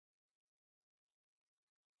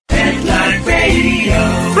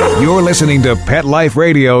You're listening to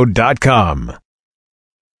PetLifeRadio.com.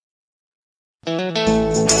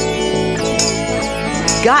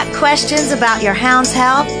 Got questions about your hound's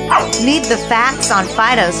health? Need the facts on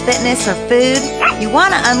Fido's fitness or food? You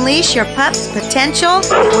want to unleash your pup's potential?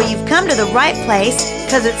 Well, you've come to the right place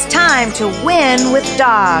because it's time to win with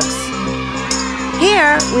dogs.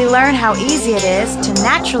 Here, we learn how easy it is to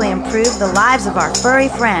naturally improve the lives of our furry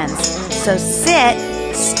friends. So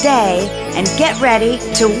sit, stay, and get ready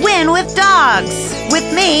to win with dogs.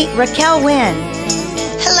 With me, Raquel Wynn.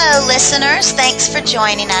 Hello, listeners. Thanks for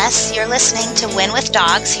joining us. You're listening to Win with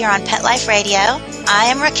Dogs here on Pet Life Radio. I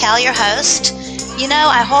am Raquel, your host. You know,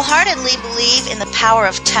 I wholeheartedly believe in the power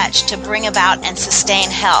of touch to bring about and sustain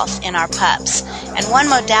health in our pups. And one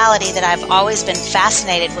modality that I've always been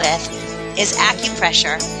fascinated with is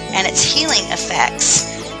acupressure and its healing effects.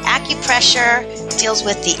 Acupressure deals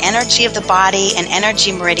with the energy of the body and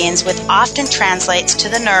energy meridians, which often translates to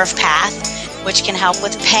the nerve path, which can help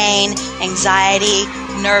with pain, anxiety,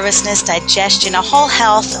 nervousness, digestion. A whole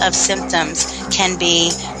health of symptoms can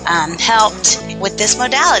be helped with this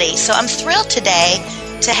modality. So I'm thrilled today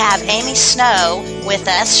to have Amy Snow with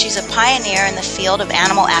us. She's a pioneer in the field of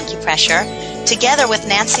animal acupressure. Together with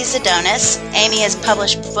Nancy Zadonis, Amy has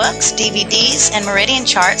published books, DVDs, and meridian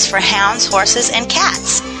charts for hounds, horses, and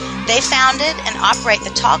cats. They founded and operate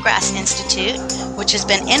the Tallgrass Institute, which has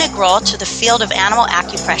been integral to the field of animal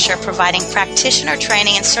acupressure, providing practitioner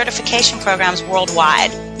training and certification programs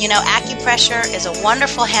worldwide. You know, acupressure is a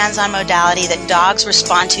wonderful hands-on modality that dogs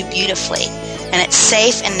respond to beautifully, and it's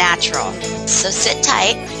safe and natural. So sit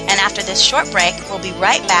tight, and after this short break, we'll be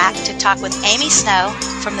right back to talk with Amy Snow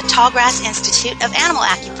from the Tallgrass Institute of Animal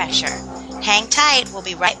Acupressure. Hang tight, we'll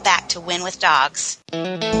be right back to Win with Dogs.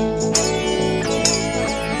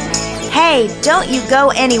 Hey, don't you go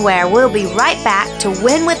anywhere. We'll be right back to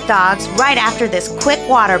Win with Dogs right after this quick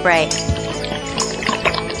water break.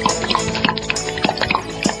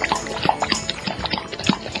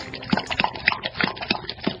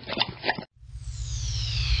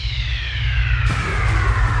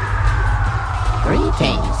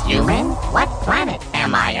 Greetings, human. What planet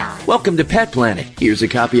am I on? Welcome to Pet Planet. Here's a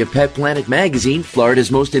copy of Pet Planet Magazine, Florida's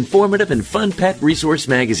most informative and fun pet resource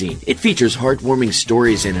magazine. It features heartwarming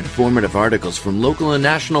stories and informative articles from local and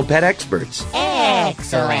national pet experts.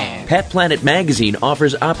 Excellent. Pet Planet Magazine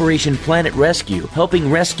offers Operation Planet Rescue, helping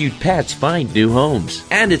rescued pets find new homes.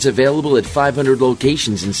 And it's available at 500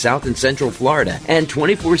 locations in South and Central Florida and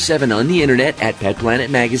 24/7 on the internet at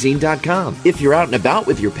PetPlanetMagazine.com. If you're out and about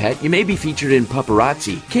with your pet, you may be featured in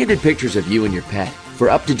Paparazzi, candid pictures of you and your pet. For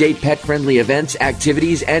up-to-date pet-friendly events,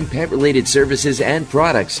 activities, and pet-related services and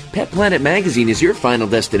products, Pet Planet Magazine is your final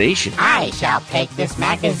destination. I shall take this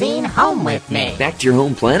magazine home with me. Back to your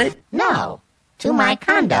home planet? No, to my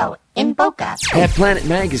condo in Boca. Pet Planet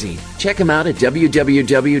Magazine. Check them out at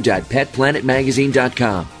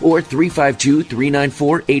www.petplanetmagazine.com or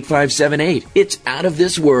 352-394-8578. It's out of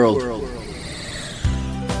this world.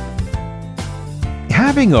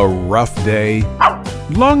 Having a rough day?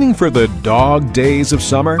 Longing for the dog days of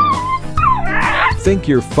summer? Think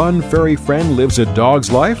your fun furry friend lives a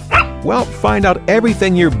dog's life? Well, find out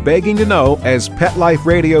everything you're begging to know as Pet Life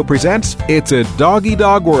Radio presents It's a Doggy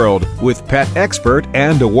Dog World with pet expert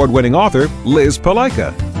and award-winning author Liz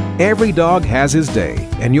Palaika. Every dog has his day,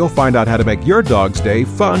 and you'll find out how to make your dog's day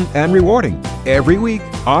fun and rewarding. Every week,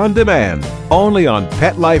 on demand, only on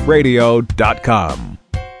PetLifeRadio.com.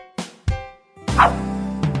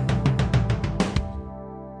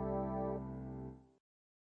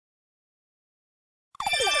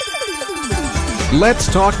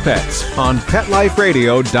 Let's Talk Pets on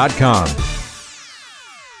PetLifeRadio.com.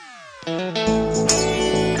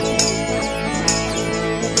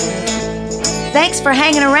 Thanks for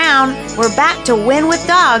hanging around. We're back to Win with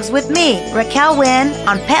Dogs with me, Raquel Wynn,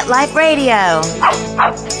 on Pet Life Radio.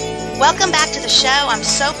 Welcome back to the show. I'm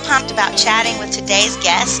so pumped about chatting with today's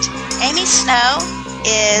guest. Amy Snow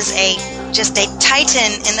is just a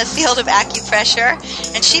titan in the field of acupressure,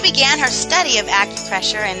 and she began her study of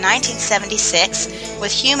acupressure in 1976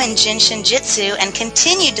 with human Jinshin Jitsu and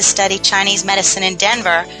continued to study Chinese medicine in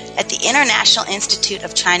Denver at the International Institute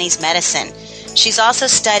of Chinese Medicine. She's also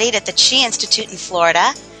studied at the Chi Institute in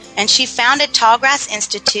Florida, and she founded Tallgrass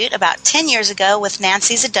Institute about 10 years ago with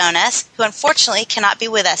Nancy Zadonis, who unfortunately cannot be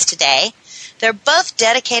with us today. They're both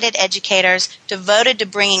dedicated educators devoted to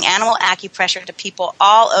bringing animal acupressure to people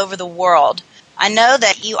all over the world. I know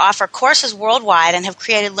that you offer courses worldwide and have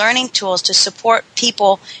created learning tools to support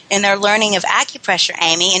people in their learning of acupressure,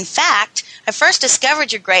 Amy. In fact, I first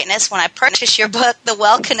discovered your greatness when I purchased your book, The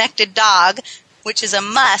Well-Connected Dog, which is a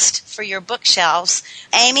must for your bookshelves.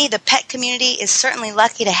 Amy, the pet community is certainly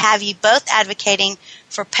lucky to have you both advocating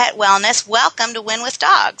for pet wellness. Welcome to Win with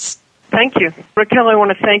Dogs. Thank you. Raquel, I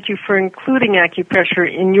want to thank you for including acupressure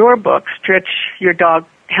in your book, Stretch Your Dog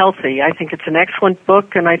Healthy. I think it's an excellent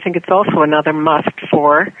book, and I think it's also another must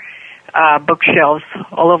for bookshelves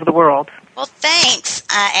all over the world. Well, thanks,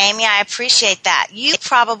 Amy. I appreciate that. You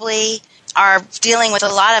probably are dealing with a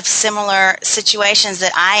lot of similar situations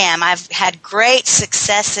that I am. I've had great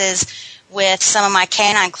successes with some of my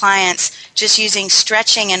canine clients just using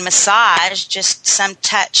stretching and massage, just some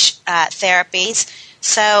touch therapies.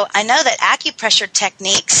 So I know that acupressure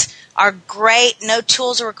techniques are great, no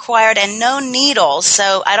tools are required, and no needles.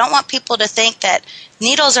 So I don't want people to think that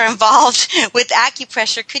needles are involved with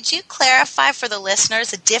acupressure. Could you clarify for the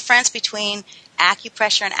listeners the difference between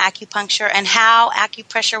acupressure and acupuncture and how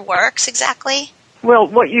acupressure works exactly? Well,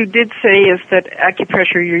 what you did say is that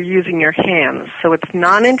acupressure, you're using your hands, so it's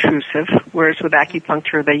non-intrusive, whereas with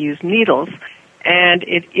acupuncture they use needles, and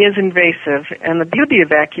it is invasive. And the beauty of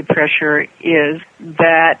acupressure is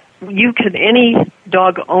that any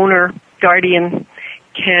dog owner, guardian,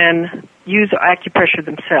 can use acupressure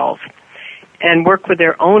themselves and work with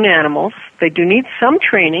their own animals. They do need some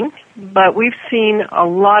training, but we've seen a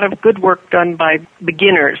lot of good work done by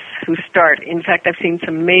beginners who start. In fact, I've seen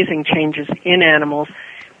some amazing changes in animals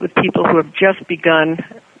with people who have just begun,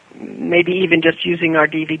 maybe even just using our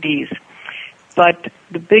DVDs. But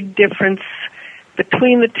the big difference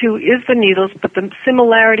between the two is the needles, but the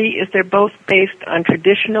similarity is they're both based on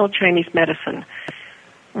traditional Chinese medicine,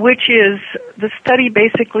 which is the study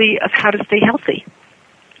basically of how to stay healthy.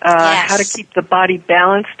 How to keep the body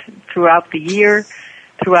balanced throughout the year,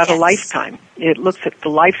 throughout a lifetime. It looks at the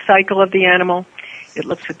life cycle of the animal. It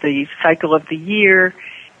looks at the cycle of the year.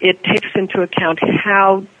 It takes into account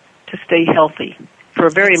how to stay healthy for a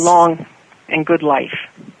very long and good life.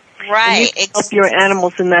 Right. And you can help your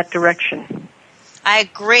animals in that direction. I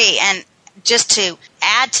agree. And just to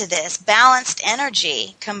add to this, balanced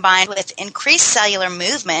energy combined with increased cellular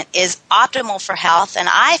movement is optimal for health, and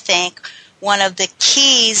I think one of the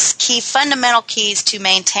key fundamental keys to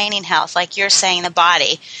maintaining health, like you're saying, the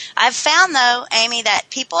body. I've found, though, Amy, that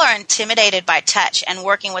people are intimidated by touch and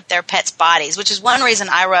working with their pets' bodies, which is one reason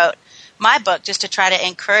I wrote my book, just to try to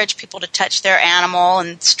encourage people to touch their animal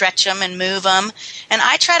and stretch them and move them. And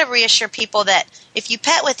I try to reassure people that if you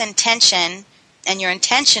pet with intention, and your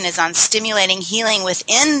intention is on stimulating healing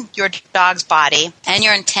within your dog's body, and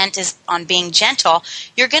your intent is on being gentle,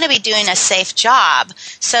 you're going to be doing a safe job.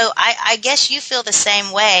 So I guess you feel the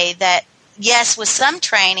same way, that, yes, with some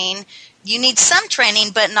training, you need some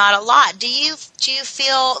training, but not a lot. Do you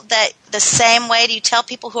feel that the same way? Do you tell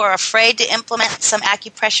people who are afraid to implement some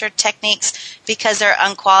acupressure techniques because they're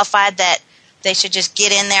unqualified that they should just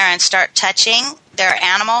get in there and start touching their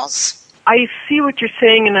animals? I see what you're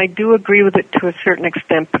saying, and I do agree with it to a certain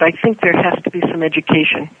extent, but I think there has to be some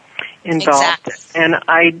education involved. Exactly.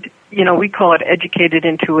 And we call it educated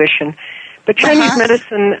intuition. But Chinese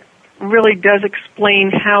medicine really does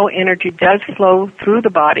explain how energy does flow through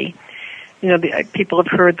the body. People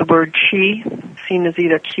have heard the word qi, seen as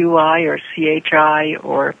either qi or chi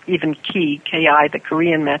or even ki, ki, the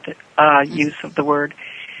Korean method use of the word.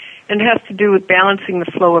 And it has to do with balancing the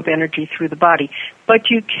flow of energy through the body. But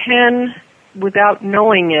you can, without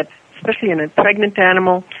knowing it, especially in a pregnant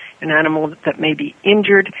animal, an animal that may be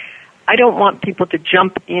injured, I don't want people to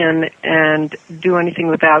jump in and do anything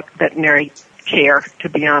without veterinary care, to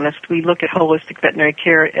be honest. We look at holistic veterinary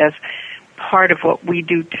care as part of what we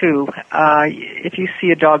do, too. If you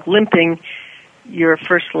see a dog limping, your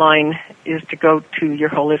first line is to go to your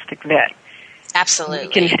holistic vet. Absolutely.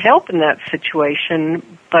 We can help in that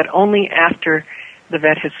situation, but only after the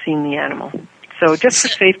vet has seen the animal. So just for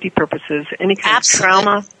safety purposes, any kind of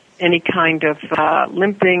trauma, any kind of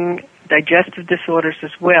limping, digestive disorders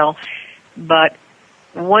as well. But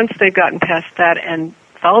once they've gotten past that and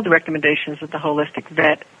followed the recommendations of the holistic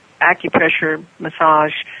vet, acupressure,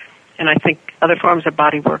 massage, and I think other forms of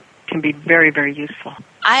body work can be very, very useful.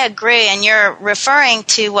 I agree, and you're referring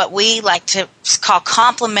to what we like to call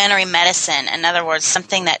complementary medicine. In other words,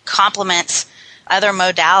 something that complements other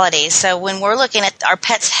modalities. So when we're looking at our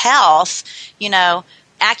pet's health,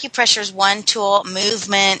 acupressure is one tool,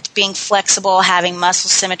 movement, being flexible, having muscle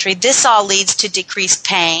symmetry. This all leads to decreased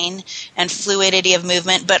pain and fluidity of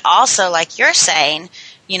movement, but also, like you're saying,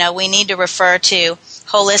 we need to refer to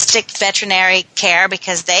holistic veterinary care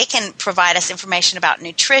because they can provide us information about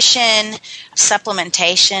nutrition,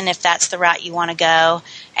 supplementation, if that's the route you want to go,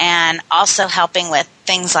 and also helping with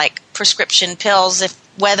things like prescription pills,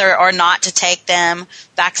 whether or not to take them,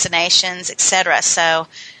 vaccinations, etc. So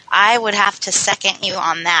I would have to second you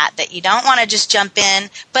on that you don't want to just jump in,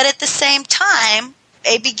 but at the same time,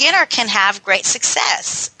 a beginner can have great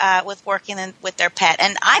success with working with their pet.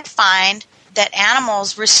 And I find that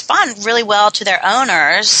animals respond really well to their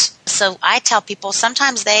owners. So I tell people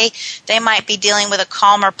sometimes they might be dealing with a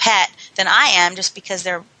calmer pet than I am just because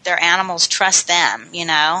their animals trust them,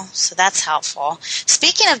 So that's helpful.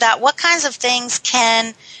 Speaking of that, what kinds of things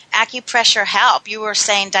can acupressure help? You were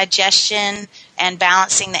saying digestion and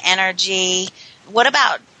balancing the energy. What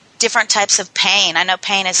about different types of pain? I know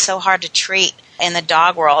pain is so hard to treat in the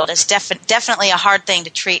dog world. It's definitely a hard thing to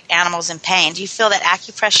treat animals in pain. Do you feel that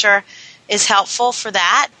acupressure is helpful for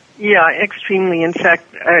that? Yeah, extremely. In fact,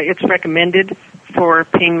 it's recommended for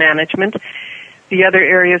pain management. The other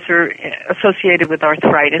areas are associated with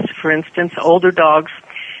arthritis, for instance, older dogs.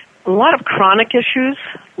 A lot of chronic issues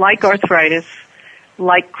like arthritis,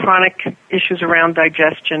 like chronic issues around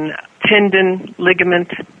digestion, tendon,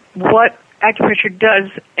 ligament. What acupressure does,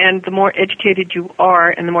 and the more educated you are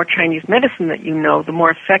and the more Chinese medicine that you know, the more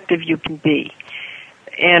effective you can be.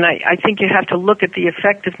 And I think you have to look at the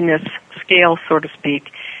effectiveness scale, so to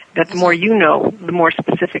speak, that the more you know, the more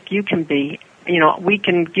specific you can be. We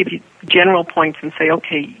can give you general points and say,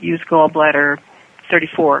 okay, use gallbladder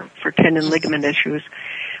 34 for tendon ligament issues.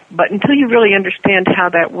 But until you really understand how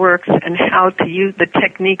that works and how to use the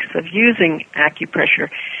techniques of using acupressure,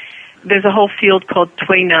 there's a whole field called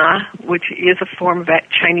Tui Na, which is a form of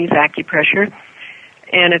Chinese acupressure,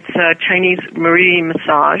 and it's a Chinese meridian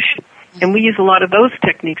massage. And we use a lot of those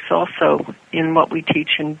techniques also in what we teach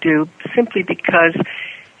and do, simply because,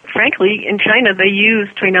 frankly, in China they use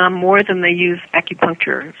Tui Na more than they use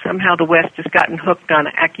acupuncture. Somehow the West has gotten hooked on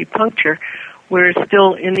acupuncture, whereas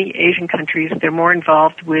still in the Asian countries they're more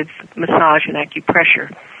involved with massage and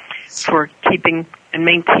acupressure for keeping and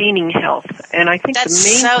maintaining health. And I think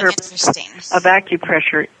that's the main purpose of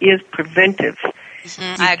acupressure is preventive.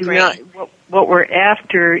 I agree. What we're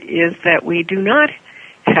after is that we do not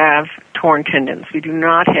have torn tendons. We do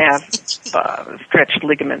not have stretched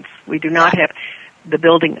ligaments. We do not have the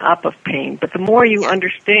building up of pain. But the more you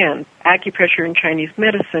understand acupressure in Chinese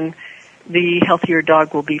medicine, the healthier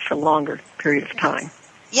dog will be for a longer period of time.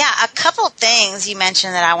 Yeah, a couple of things you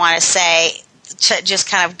mentioned that I want to say to just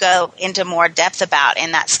kind of go into more depth about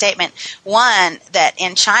in that statement. One, that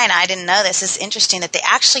in China, I didn't know this, it's interesting that they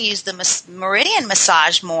actually use the meridian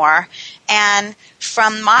massage more. And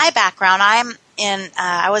from my background,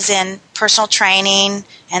 I was in personal training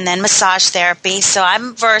and then massage therapy, so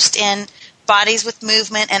I'm versed in bodies with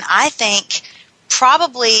movement, and I think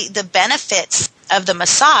probably the benefits of the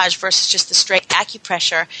massage versus just the straight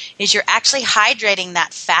acupressure is you're actually hydrating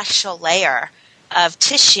that fascial layer of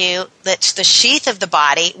tissue that's the sheath of the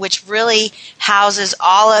body, which really houses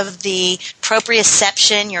all of the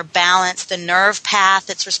proprioception, your balance, the nerve path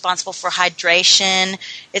that's responsible for hydration.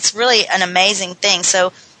 It's really an amazing thing.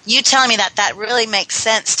 So you telling me that really makes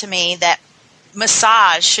sense to me, that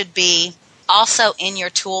massage should be also in your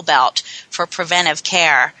tool belt for preventive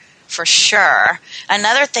care, for sure.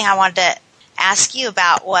 Another thing I wanted to ask you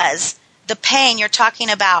about was the pain. You're talking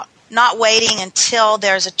about not waiting until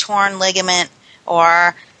there's a torn ligament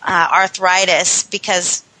or arthritis,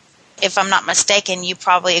 because if I'm not mistaken, you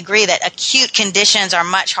probably agree that acute conditions are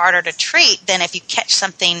much harder to treat than if you catch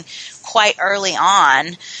something quite early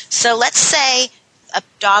on. So let's say a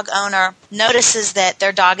dog owner notices that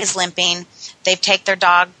their dog is limping. They take their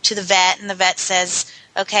dog to the vet, and the vet says,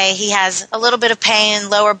 okay, he has a little bit of pain in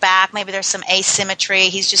lower back. Maybe there's some asymmetry.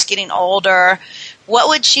 He's just getting older. What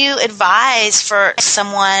would you advise for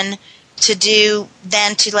someone to do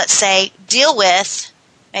then to, let's say, deal with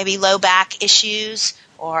maybe low back issues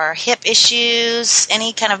or hip issues,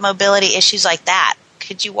 any kind of mobility issues like that?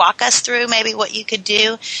 Could you walk us through maybe what you could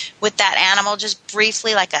do with that animal, just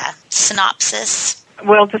briefly, like a synopsis?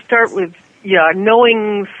 Well, to start with,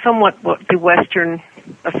 knowing somewhat what the Western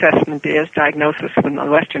assessment is, diagnosis from the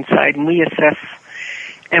Western side, and we assess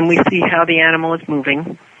and we see how the animal is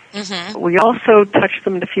moving. Mm-hmm. We also touch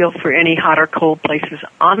them to feel for any hot or cold places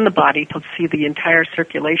on the body to see the entire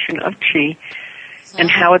circulation of qi and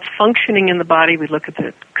how it's functioning in the body. We look at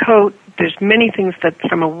the coat. There's many things that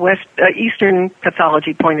from a Eastern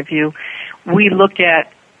pathology point of view, we look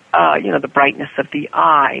at, the brightness of the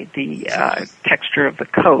eye, the texture of the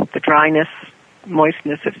coat, the dryness,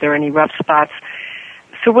 moistness, if there are any rough spots.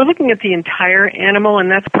 So we're looking at the entire animal,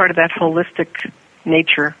 and that's part of that holistic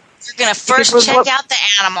nature. You're going to first check out the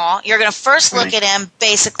animal. You're going to first look at him,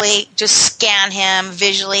 basically just scan him,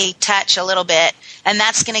 visually touch a little bit, and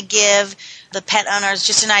that's going to give the pet owners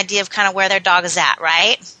just an idea of kind of where their dog is at,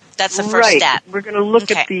 right? That's the first step. We're going to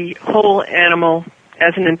look at the whole animal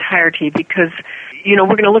as an entirety, because we're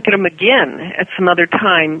going to look at them again at some other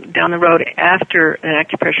time down the road after an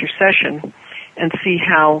acupressure session and see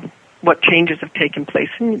what changes have taken place.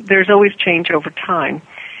 And there's always change over time.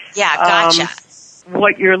 Yeah, gotcha.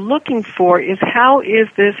 What you're looking for is how is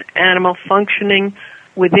this animal functioning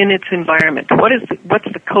within its environment? What's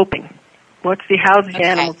the coping? How's the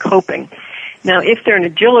animal coping? Now, if they're an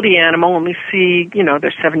agility animal and we see,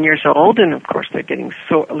 they're 7 years old and of course they're getting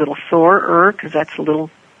a little sore because that's a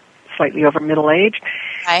little slightly over middle age.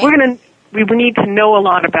 Right. We need to know a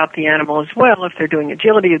lot about the animal as well if they're doing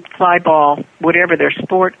agility, fly ball, whatever their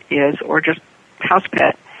sport is, or just house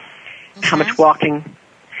pet, how much walking.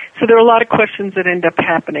 So there are a lot of questions that end up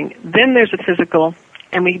happening. Then there's a physical,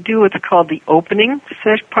 and we do what's called the opening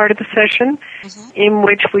part of the session, in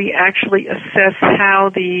which we actually assess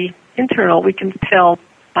how the internal, we can tell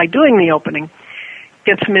by doing the opening,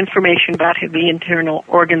 get some information about how the internal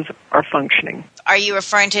organs are functioning. Are you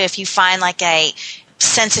referring to if you find like a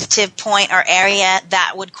sensitive point or area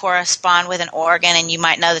that would correspond with an organ and you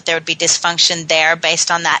might know that there would be dysfunction there based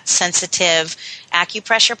on that sensitive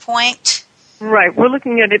acupressure point? Right. We're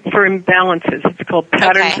looking at it for imbalances. It's called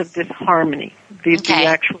patterns of disharmony. The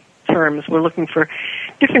actual terms. We're looking for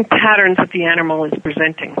different patterns that the animal is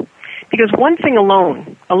presenting. Because one thing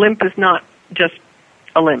alone, a limp is not just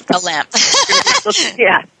a limp. A limp.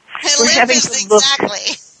 Yeah. A limp is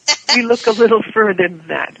exactly. We look a little further than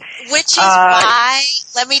that. Which is why,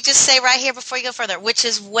 let me just say right here before you go further, which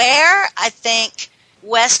is where I think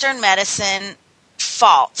Western medicine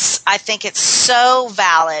false. I think it's so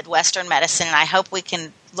valid, Western medicine, and I hope we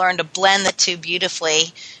can learn to blend the two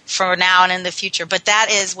beautifully for now and in the future. But that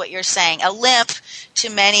is what you're saying. A limp to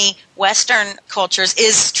many Western cultures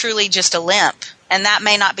is truly just a limp, and that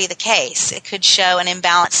may not be the case. It could show an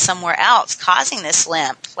imbalance somewhere else causing this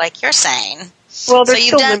limp, like you're saying. Well, they're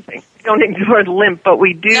still limping. We don't ignore the limp, but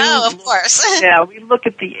we do. No, of course. Yeah, we look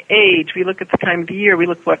at the age. We look at the time of the year. We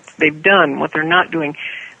look at what they've done, what they're not doing.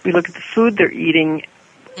 We look at the food they're eating,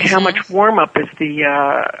 how much warm-up is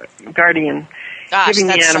the guardian giving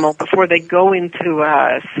the animal before they go into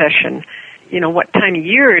a session. What time of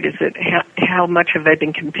year it is, how much have they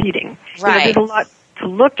been competing. Right. There's a lot to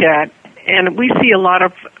look at, and we see a lot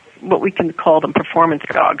of what we can call them performance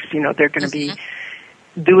dogs. They're going to be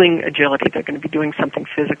doing agility. They're going to be doing something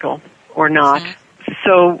physical or not.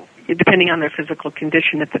 So depending on their physical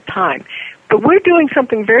condition at the time. But we're doing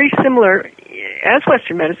something very similar as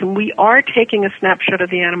Western medicine. We are taking a snapshot of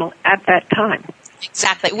the animal at that time.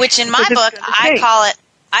 Exactly. Which in my book,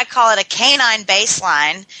 I call it a canine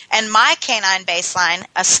baseline. And my canine baseline,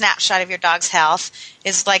 a snapshot of your dog's health,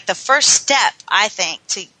 is like the first step, I think,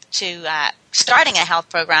 to starting a health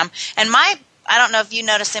program. And I don't know if you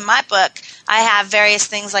noticed in my book, I have various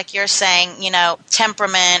things like you're saying,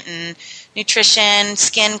 temperament and nutrition,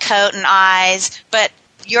 skin, coat, and eyes. But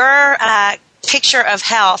your picture of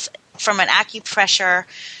health from an acupressure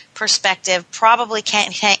perspective probably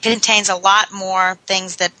contains a lot more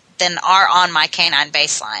things than are on my canine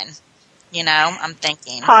baseline. I'm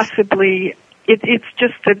thinking. Possibly. It's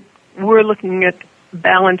just that we're looking at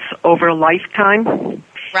balance over a lifetime.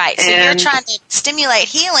 Right. So you're trying to stimulate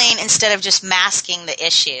healing instead of just masking the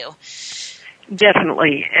issue.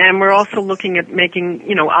 Definitely. And we're also looking at making,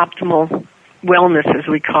 optimal wellness, as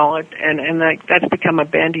we call it. And that's become a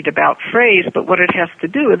bandied about phrase, but what it has to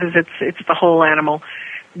do with is it's the whole animal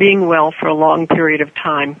being well for a long period of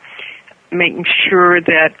time, making sure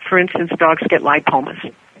that, for instance, dogs get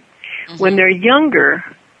lipomas. When they're younger,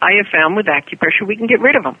 I have found with acupressure we can get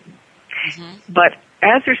rid of them. But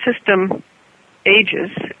as their system ages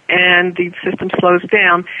and the system slows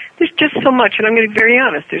down, there's just so much, and I'm going to be very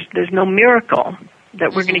honest, there's no miracle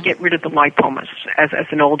that we're going to get rid of the lipomas as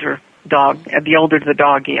an older dog, the older the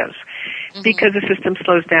dog is, because the system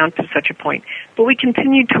slows down to such a point. But we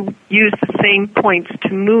continue to use the same points to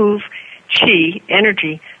move chi,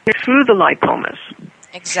 energy, through the lipomas.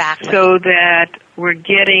 Exactly. So that we're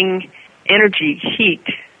getting energy, heat.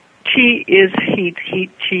 Chi is heat,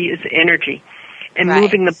 chi is energy. And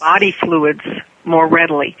moving the body fluids more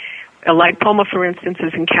readily. A lipoma, for instance,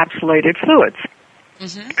 is encapsulated fluids.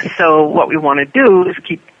 So what we want to do is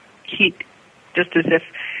keep heat, just as if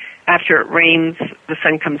after it rains, the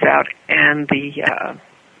sun comes out and the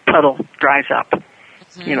puddle dries up.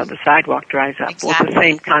 The sidewalk dries up. Exactly. Well, it's the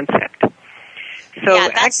same concept. So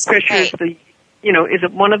acupressure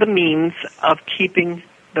is one of the means of keeping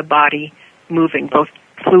the body moving, both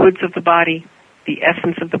fluids of the body, the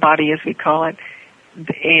essence of the body, as we call it,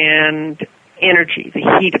 and energy,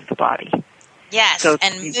 the heat of the body. Yes,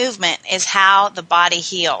 and movement is how the body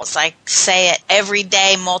heals. I say it every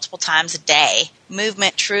day, multiple times a day.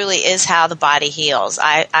 Movement truly is how the body heals,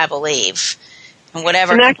 I believe. in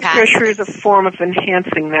whatever and capacity. acupressure is a form of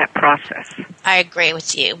enhancing that process. I agree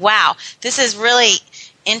with you. Wow, this is really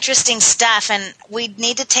interesting stuff, and we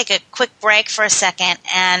need to take a quick break for a second,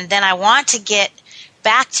 and then I want to get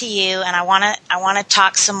back to you, and I want to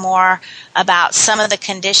talk some more about some of the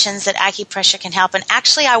conditions that acupressure can help. And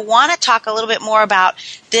actually, I want to talk a little bit more about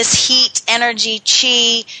this heat, energy,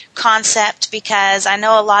 chi concept, because I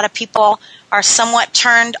know a lot of people are somewhat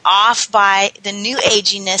turned off by the new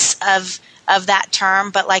aginess of that term.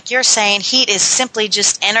 But like you're saying, heat is simply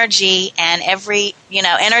just energy, and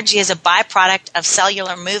energy is a byproduct of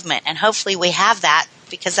cellular movement, and hopefully we have that,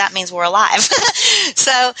 because that means we're alive.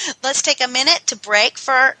 So let's take a minute to break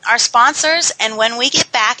for our sponsors. And when we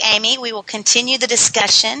get back, Amy, we will continue the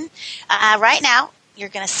discussion. Right now, you're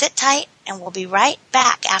going to sit tight, and we'll be right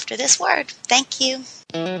back after this word. Thank you.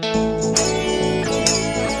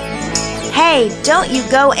 Hey, don't you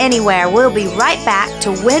go anywhere. We'll be right back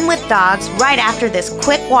to Win with Dogs right after this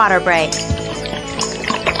quick water break.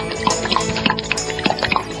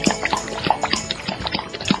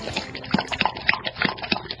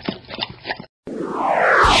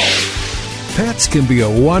 Pets can be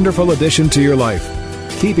a wonderful addition to your life.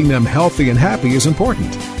 Keeping them healthy and happy is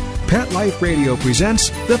important. Pet Life Radio presents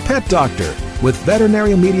The Pet Doctor with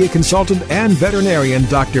veterinary media consultant and veterinarian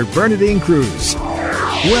Dr. Bernadine Cruz.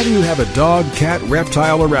 Whether you have a dog, cat,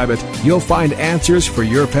 reptile, or rabbit, you'll find answers for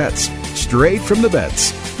your pets straight from the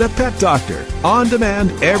vets. The Pet Doctor, on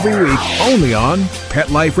demand every week, only on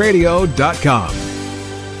PetLifeRadio.com.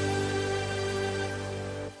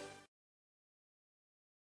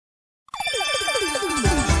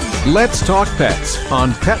 Let's Talk Pets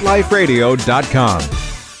on PetLifeRadio.com.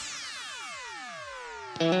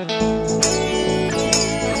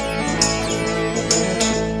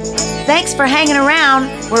 Thanks for hanging around.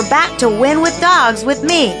 We're back to Win with Dogs with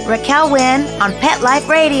me, Raquel Wynn, on Pet Life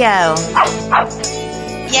Radio.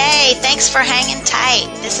 Yay, thanks for hanging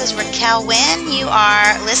tight. This is Raquel Wynn. You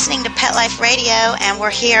are listening to Pet Life Radio, and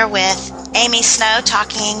we're here with Amy Snow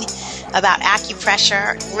talking about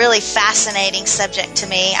acupressure. Really fascinating subject to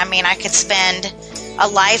me. I mean, I could spend a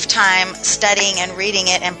lifetime studying and reading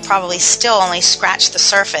it and probably still only scratch the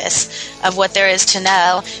surface of what there is to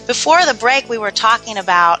know. Before the break, we were talking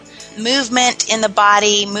about movement in the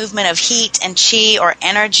body, movement of heat and chi or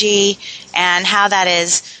energy, and how that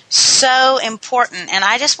is so important. And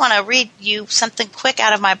I just want to read you something quick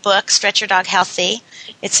out of my book, Stretch Your Dog Healthy.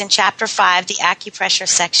 It's in Chapter 5, the acupressure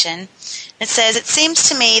section. It says, it seems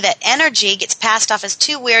to me that energy gets passed off as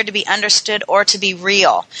too weird to be understood or to be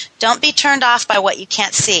real. Don't be turned off by what you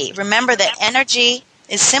can't see. Remember that energy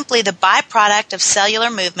is simply the byproduct of cellular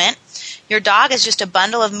movement. Your dog is just a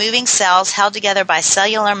bundle of moving cells held together by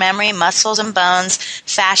cellular memory, muscles and bones,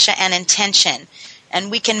 fascia, and intention. And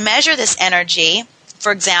we can measure this energy,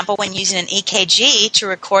 for example, when using an EKG to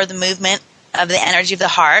record the movement of the energy of the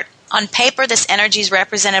heart. On paper, this energy is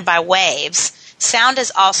represented by waves. Sound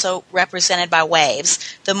is also represented by waves.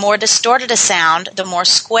 The more distorted a sound, the more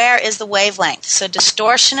square is the wavelength. So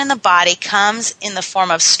distortion in the body comes in the form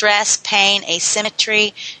of stress, pain,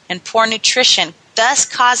 asymmetry, and poor nutrition, thus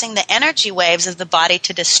causing the energy waves of the body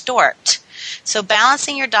to distort. So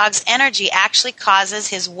balancing your dog's energy actually causes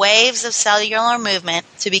his waves of cellular movement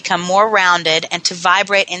to become more rounded and to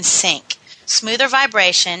vibrate in sync. Smoother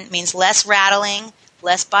vibration means less rattling,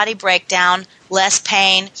 less body breakdown, less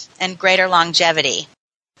pain, and greater longevity.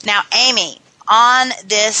 Now, Amy, on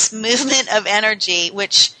this movement of energy,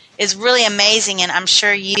 which is really amazing, and I'm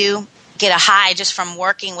sure you get a high just from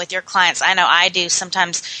working with your clients. I know I do.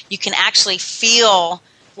 Sometimes you can actually feel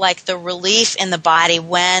like the relief in the body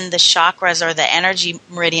when the chakras or the energy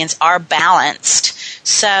meridians are balanced.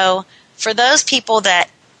 So for those people that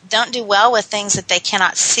don't do well with things that they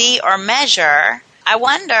cannot see or measure, I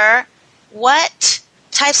wonder what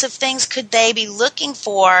types of things could they be looking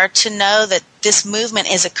for to know that this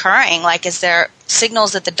movement is occurring? Like, is there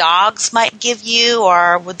signals that the dogs might give you,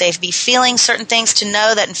 or would they be feeling certain things to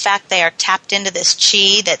know that, in fact, they are tapped into this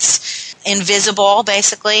chi that's invisible,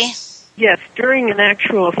 basically? Yes, during an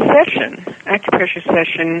actual session, acupressure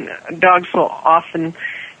session, dogs will often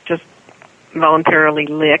just voluntarily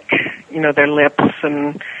lick, their lips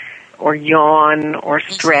or yawn or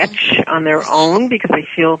stretch on their own because they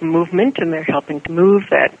feel movement and they're helping to move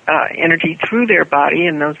that energy through their body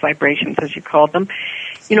and those vibrations, as you called them.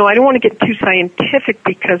 I don't want to get too scientific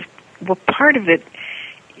because, part of it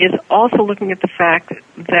is also looking at the fact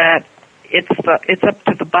that it's up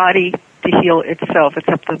to the body to heal itself. It's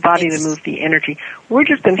up to the body to move the energy. We're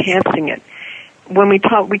just enhancing it. When we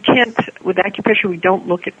talk, we can't, with acupressure, we don't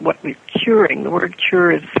look at what we're curing. The word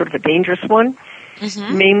cure is sort of a dangerous one.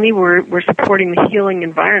 Mainly, we're supporting the healing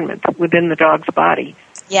environment within the dog's body.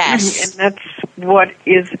 Yes. And that's what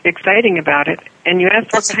is exciting about it. And you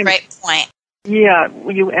asked That's a great point. Yeah,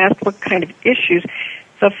 you asked what kind of issues.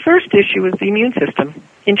 The first issue is the immune system.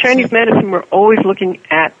 In Chinese medicine, we're always looking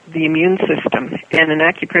at the immune system, and in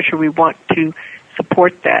acupressure, we want to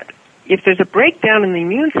support that. If there's a breakdown in the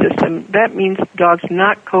immune system, that means the dog's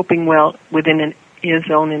not coping well within his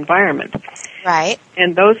own environment. Right.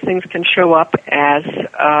 And those things can show up as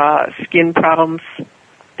skin problems,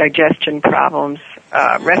 digestion problems,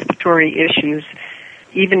 respiratory issues,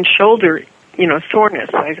 even shoulder, soreness.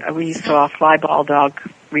 We saw a fly ball dog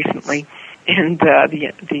recently, and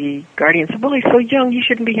the guardian said, well, he's so young, he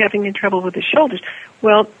shouldn't be having any trouble with his shoulders.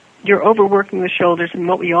 Well, you're overworking the shoulders, and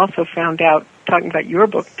what we also found out, talking about your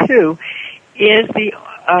book too, is the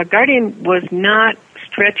guardian was not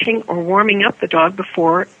stretching or warming up the dog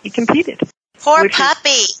before he competed. Poor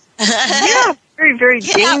puppy. Yeah, very, very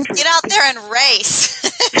dangerous. Get out there and race.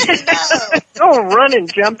 No. Don't run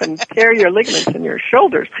and jump and tear your ligaments in your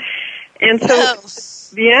shoulders. And so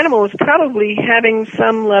the animal was probably having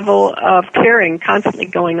some level of tearing constantly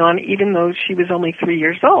going on, even though she was only 3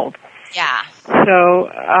 years old. Yeah. So,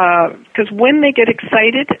 because when they get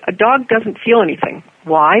excited, a dog doesn't feel anything.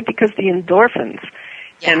 Why? Because the endorphins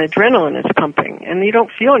and adrenaline is pumping, and you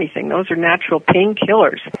don't feel anything. Those are natural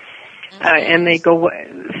painkillers. And they go,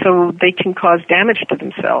 so they can cause damage to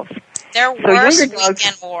themselves. They're worse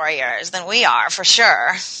weekend warriors than we are, for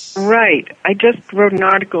sure. Right. I just wrote an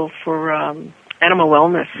article for Animal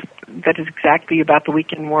Wellness that is exactly about the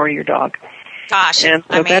weekend warrior dog. Gosh, and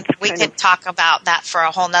so we could talk about that for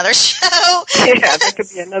a whole nother show. Yeah, that could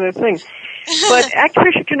be another thing. But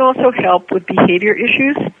acupressure can also help with behavior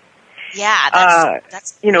issues. Yeah,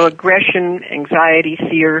 that's aggression, anxiety,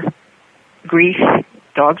 fear, grief.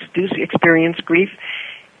 Dogs do experience grief,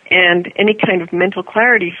 and any kind of mental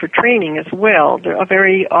clarity for training as well.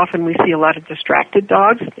 Very often we see a lot of distracted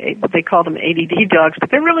dogs. They call them ADD dogs,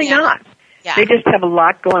 but they're really not. Yeah. They just have a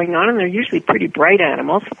lot going on, and they're usually pretty bright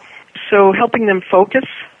animals. So helping them focus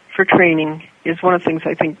for training is one of the things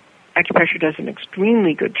I think acupressure does an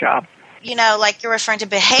extremely good job. Like you're referring to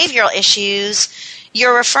behavioral issues,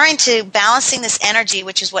 you're referring to balancing this energy,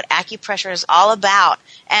 which is what acupressure is all about.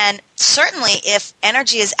 And certainly if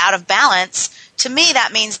energy is out of balance, to me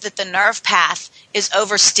that means that the nerve path is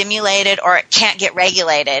overstimulated or it can't get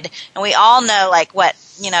regulated. And we all know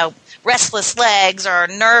restless legs or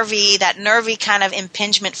that nervy kind of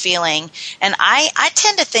impingement feeling. And I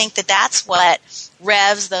tend to think that that's what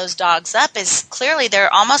revs those dogs up, is clearly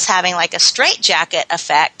they're almost having like a straitjacket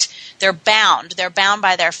effect. They're bound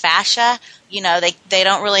by their fascia. They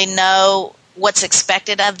don't really know what's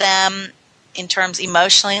expected of them in terms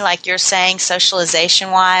emotionally, like you're saying, socialization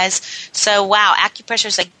wise. So wow, acupressure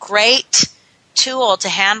is a great tool to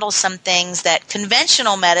handle some things that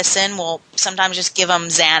conventional medicine will sometimes just give them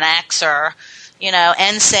Xanax or,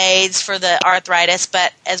 NSAIDs for the arthritis.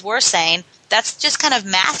 But as we're saying, that's just kind of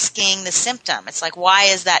masking the symptom. It's like, why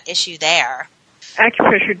is that issue there?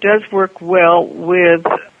 Acupressure does work well with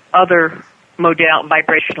other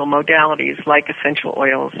vibrational modalities like essential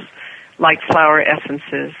oils, like flower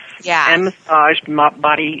essences, and massage,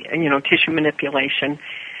 body, tissue manipulation,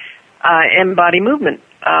 and body movement.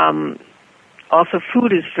 Also,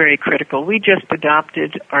 food is very critical. We just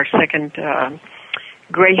adopted our second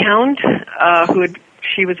greyhound,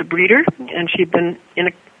 she was a breeder, and she'd been in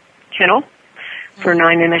a kennel for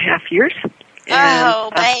 9.5 years.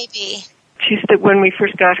 And, baby. When we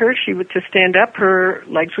first got her, she would to stand up, her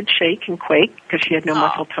legs would shake and quake because she had no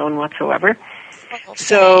muscle tone whatsoever.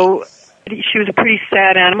 So she was a pretty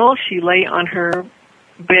sad animal. She lay on her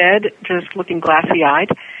bed just looking glassy-eyed.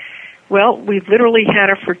 Well, we've literally had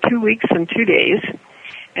her for 2 weeks and 2 days,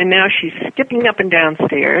 and now she's skipping up and down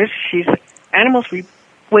stairs.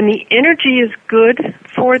 When the energy is good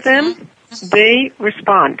for them, they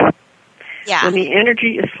respond. Yeah. When the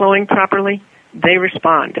energy is flowing properly, they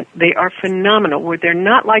respond. They are phenomenal. Where they're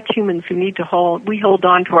not like humans who need to we hold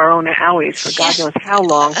on to our own owies for God knows how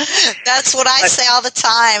long. That's what I say all the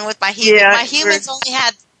time with my humans. My humans only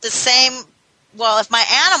had the same. Well, if my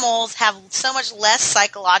animals have so much less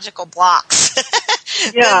psychological blocks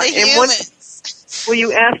than the humans.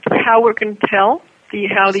 You asked how we can tell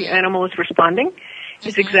how the animal is responding.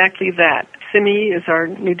 It's exactly that. Simi is our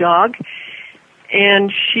new dog,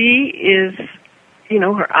 and she is,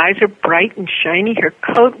 her eyes are bright and shiny. Her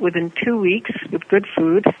coat within 2 weeks with good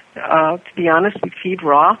food. To be honest, we feed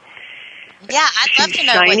raw. Yeah, I'd love to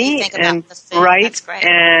know what you think about the food. Bright That's great.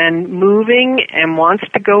 and moving and wants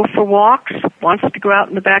to go for walks, wants to go out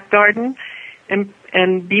in the back garden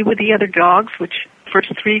and be with the other dogs, which first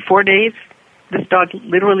 3-4 days this dog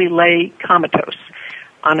literally lay comatose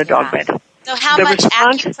on a dog bed. So how The much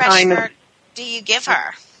response acupressure time do you give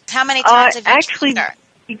her? How many times have you actually, treated her?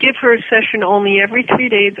 we give her a session only every 3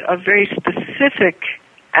 days of very specific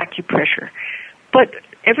acupressure. But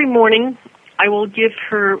every morning, I will give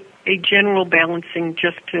her a general balancing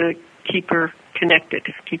just to keep her connected,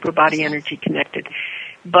 keep her body energy connected.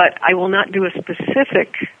 But I will not do a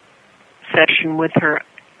specific session with her.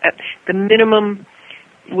 The minimum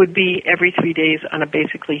would be every 3 days on a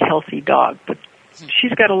basically healthy dog. But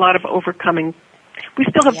she's got a lot of overcoming. We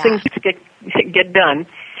still have things to get done,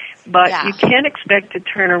 but you can't expect to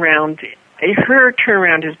turn around. Her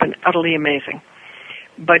turnaround has been utterly amazing,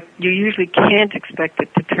 but you usually can't expect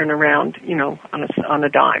it to turn around, on a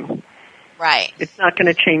dime. Right. It's not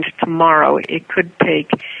going to change tomorrow. It could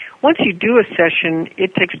take, once you do a session,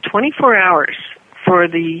 it takes 24 hours for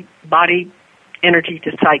the body energy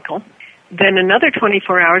to cycle, then another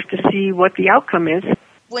 24 hours to see what the outcome is.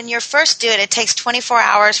 When you first do it, it takes 24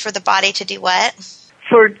 hours for the body to do what?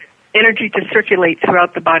 For energy to circulate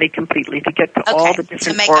throughout the body completely, to get to all the different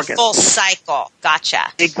to make organs. a full cycle. Gotcha.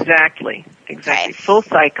 Exactly. Okay. Full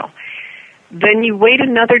cycle. Then you wait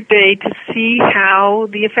another day to see how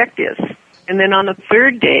the effect is. And then on the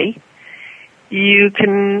third day, you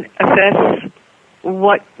can assess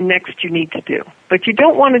what next you need to do. But you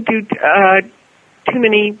don't want to do too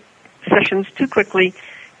many sessions too quickly,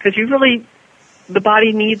 because the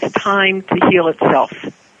body needs time to heal itself.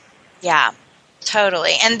 Yeah,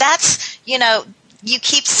 totally. And that's, you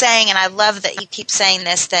keep saying, and I love that you keep saying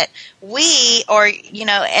this, that we, or,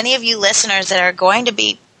 any of you listeners that are going to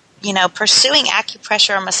be, pursuing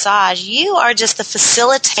acupressure or massage, you are just the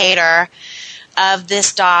facilitator of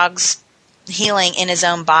this dog's healing in his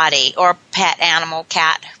own body, or pet, animal,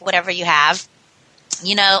 cat, whatever you have.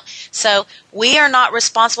 So we are not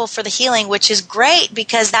responsible for the healing, which is great,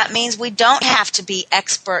 because that means we don't have to be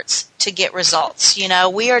experts to get results.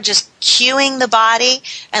 We are just cueing the body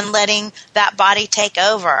and letting that body take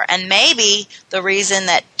over. And maybe the reason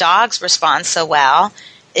that dogs respond so well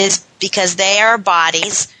is because their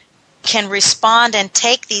bodies can respond and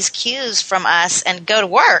take these cues from us and go to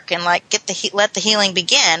work and let the healing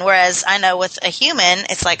begin. Whereas I know with a human,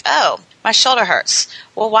 it's like, oh, my shoulder hurts.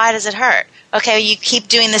 Well, why does it hurt? Okay, you keep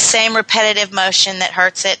doing the same repetitive motion that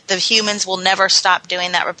hurts it. The humans will never stop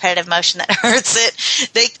doing that repetitive motion that hurts it.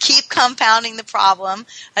 They keep compounding the problem.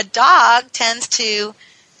 A dog tends to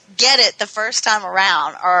get it the first time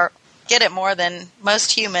around, or get it more than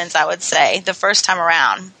most humans, I would say, the first time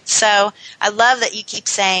around. So I love that you keep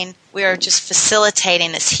saying we are just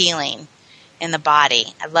facilitating this healing in the body.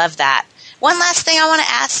 I love that. One last thing I want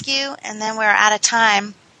to ask you, and then we're out of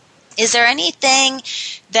time. Is there anything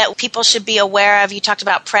that people should be aware of? You talked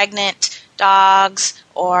about pregnant dogs,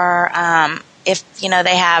 or if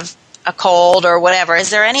they have a cold or whatever. Is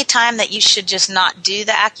there any time that you should just not do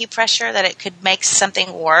the acupressure, that it could make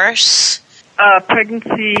something worse?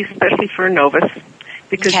 Pregnancy, especially for a novice,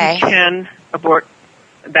 because you can abort.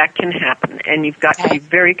 That can happen, and you've got to be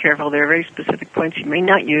very careful. There are very specific points you may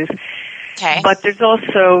not use. Okay. But there's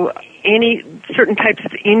also any certain types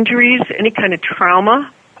of injuries, any kind of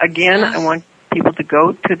trauma. Again, I want people to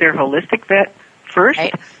go to their holistic vet first,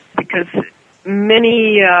 because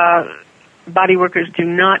many body workers do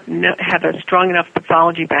not have a strong enough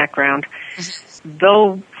pathology background.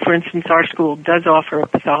 Though, for instance, our school does offer a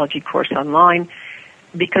pathology course online,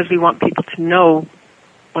 because we want people to know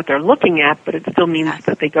what they're looking at, but it still means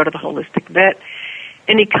that they go to the holistic vet.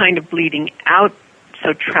 Any kind of bleeding out,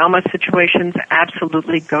 so trauma situations,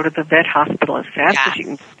 absolutely go to the vet hospital as fast as you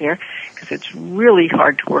can get there, because it's really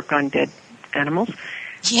hard to work on dead animals.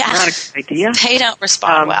 Yeah. Not a good idea. They don't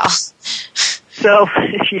respond well. So,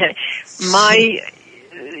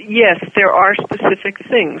 yes, there are specific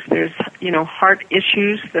things. There's, heart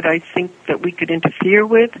issues that I think that we could interfere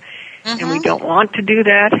with, and we don't want to do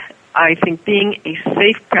that. I think being a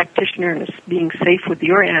safe practitioner and being safe with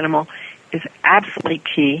your animal is absolutely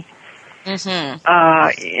key.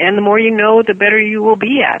 And the more you know, the better you will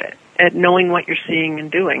be at knowing what you're seeing and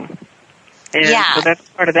doing. And so that's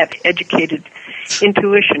part of that educated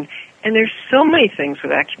intuition. And there's so many things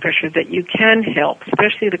with acupressure that you can help,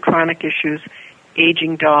 especially the chronic issues,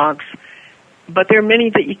 aging dogs. But there are many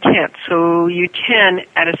that you can't. So you can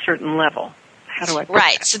at a certain level. How do I put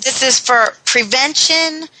that? So this is for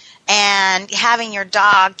prevention and having your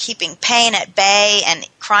dog, keeping pain at bay and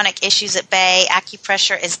chronic issues at bay.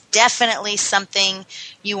 Acupressure is definitely something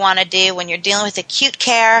you want to do when you're dealing with acute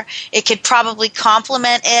care. It could probably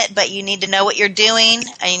complement it, but you need to know what you're doing,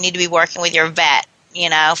 and you need to be working with your vet,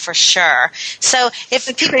 for sure. So if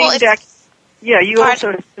people... you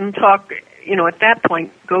also can talk at that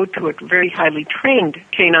point, go to a very highly trained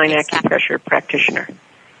canine acupressure practitioner.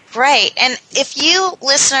 Great. And if you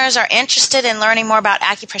listeners are interested in learning more about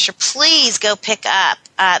acupressure, please go pick up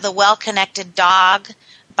The Well-Connected Dog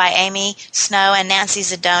by Amy Snow and Nancy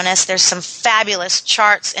Zadonis. There's some fabulous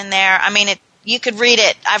charts in there. I mean, you could read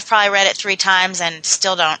it. I've probably read it 3 times and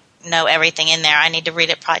still don't know everything in there. I need to read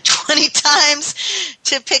it probably 20 times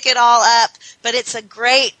to pick it all up. But it's a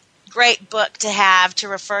great book to have, to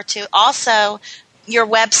refer to. Also, your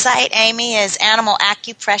website, Amy, is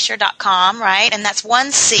animalacupressure.com, right? And that's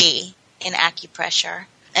 1 C in acupressure.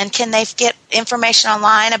 And can they get information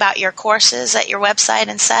online about your courses at your website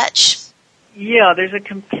and such? Yeah,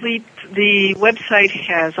 the website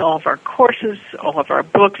has all of our courses, all of our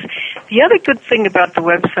books. The other good thing about the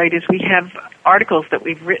website is we have articles that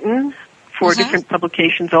we've written for different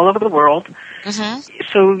publications all over the world.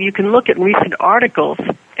 So you can look at recent articles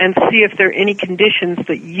and see if there are any conditions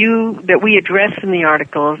that we address in the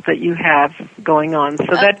articles that you have going on.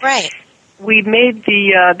 So right. We've made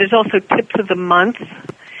there's also tips of the month,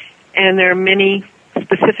 and there are many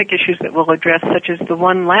specific issues that we'll address, such as the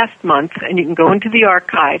one last month, and you can go into the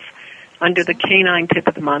archive under the canine tip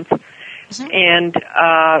of the month, and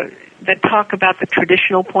that talk about the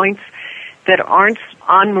traditional points that aren't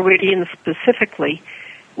on meridian specifically,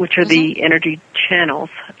 which are the energy channels.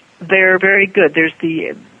 They're very good. There's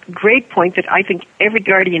the great point that I think every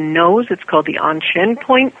guardian knows. It's called the Anshen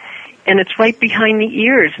point, and it's right behind the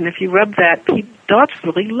ears. And if you rub that, dogs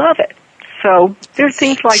really love it. So there's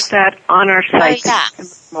things like that on our site. And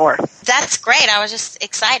more. That's great. I was just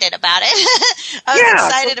excited about it. I was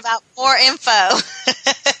excited about more info.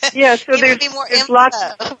 Yeah, so there's info. Lots.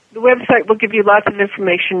 The website will give you lots of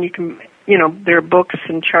information. You can, there are books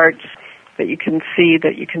and charts that you can see,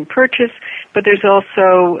 that you can purchase, but there's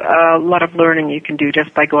also a lot of learning you can do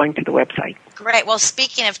just by going to the website. Great. Well,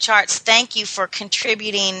 speaking of charts, thank you for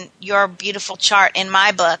contributing your beautiful chart in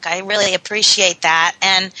my book. I really appreciate that.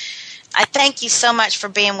 And I thank you so much for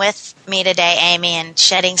being with me today, Amy, and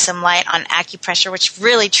shedding some light on acupressure, which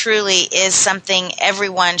really, truly is something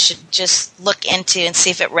everyone should just look into and see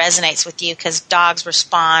if it resonates with you, because dogs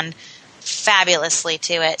respond fabulously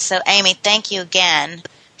to it. So, Amy, thank you again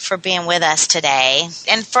for being with us today.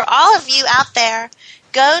 And for all of you out there,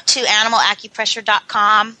 go to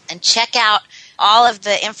animalacupressure.com and check out all of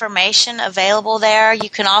the information available there. You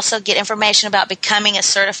can also get information about becoming a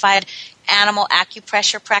certified animal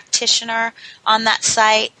acupressure practitioner on that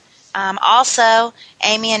site. Also,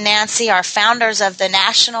 Amy and Nancy are founders of the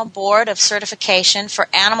National Board of Certification for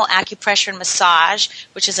Animal Acupressure and Massage,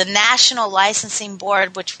 which is a national licensing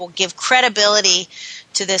board which will give credibility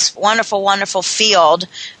to this wonderful, wonderful field.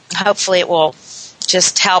 Hopefully it will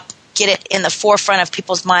just help get it in the forefront of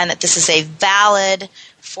people's mind that this is a valid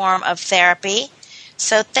form of therapy.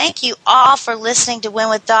 So thank you all for listening to Win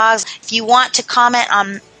with Dogs. If you want to comment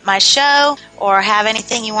on my show or have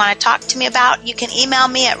anything you want to talk to me about, you can email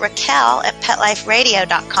me at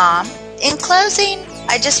Raquel@PetLifeRadio.com. In closing,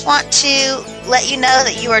 I just want to let you know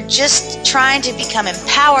that you are just trying to become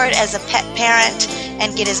empowered as a pet parent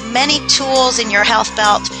and get as many tools in your health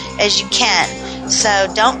belt as you can. So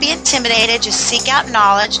don't be intimidated. Just seek out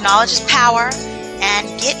knowledge. Knowledge is power.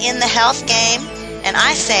 And get in the health game. And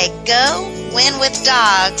I say, go win with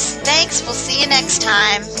dogs. Thanks. We'll see you next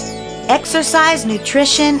time. Exercise,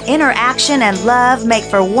 nutrition, interaction, and love make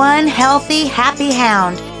for one healthy, happy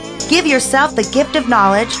hound. Give yourself the gift of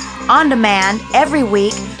knowledge on demand every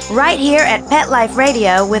week right here at Pet Life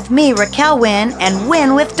Radio with me, Raquel Wynn, and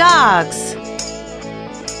Win with Dogs.